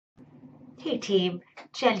Hey team,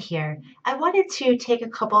 Jen here. I wanted to take a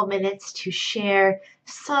couple minutes to share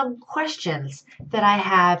some questions that I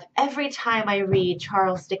have every time I read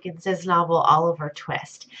Charles Dickens's novel Oliver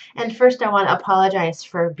Twist. And first I want to apologize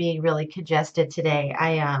for being really congested today.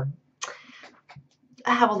 I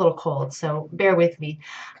have a little cold, so bear with me.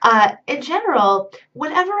 In general,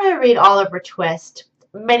 whenever I read Oliver Twist,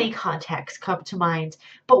 many contexts come to mind,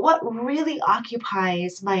 but what really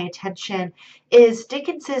occupies my attention is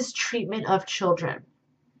Dickens's treatment of children.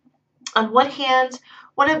 On one hand,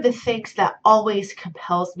 one of the things that always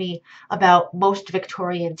compels me about most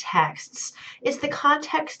Victorian texts is the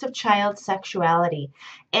context of child sexuality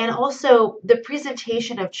and also the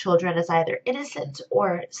presentation of children as either innocent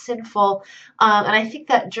or sinful. And I think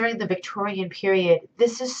that during the Victorian period,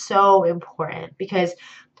 this is so important because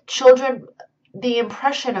children, the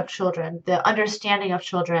impression of children, the understanding of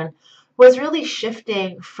children was really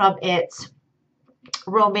shifting from its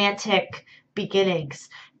romantic beginnings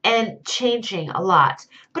and changing a lot.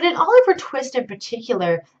 But in Oliver Twist in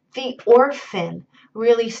particular, the orphan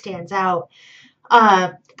really stands out,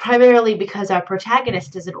 primarily because our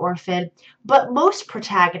protagonist is an orphan, but most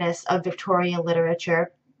protagonists of Victorian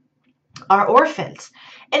literature are orphans.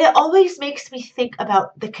 And it always makes me think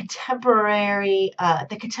about the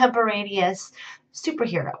contemporaneous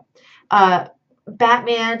superhero.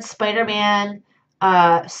 Batman, Spider-Man,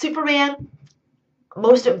 Superman,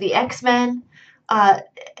 most of the X-Men. Uh,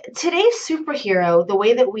 Today's superhero, the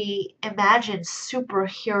way that we imagine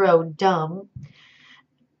superhero dumb,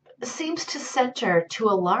 seems to center to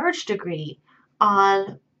a large degree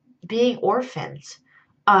on being orphans.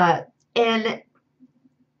 Uh, and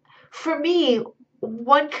for me,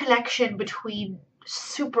 one connection between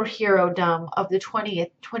superhero dumb of the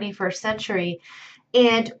 20th, 21st century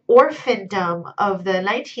and orphandom of the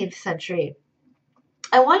 19th century,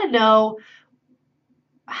 I want to know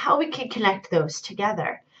how we can connect those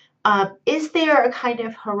together. Is there a kind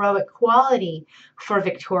of heroic quality for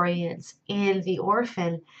Victorians in the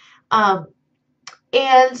orphan? Um,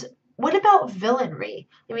 and what about villainry?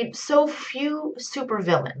 I mean, so few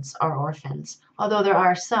supervillains are orphans, although there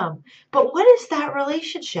are some. But what is that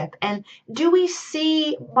relationship? And do we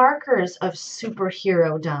see markers of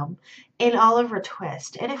superhero-dom in Oliver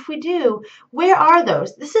Twist? And if we do, where are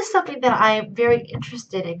those? This is something that I am very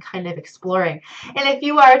interested in kind of exploring. And if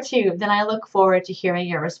you are too, then I look forward to hearing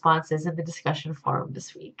your responses in the discussion forum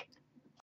this week.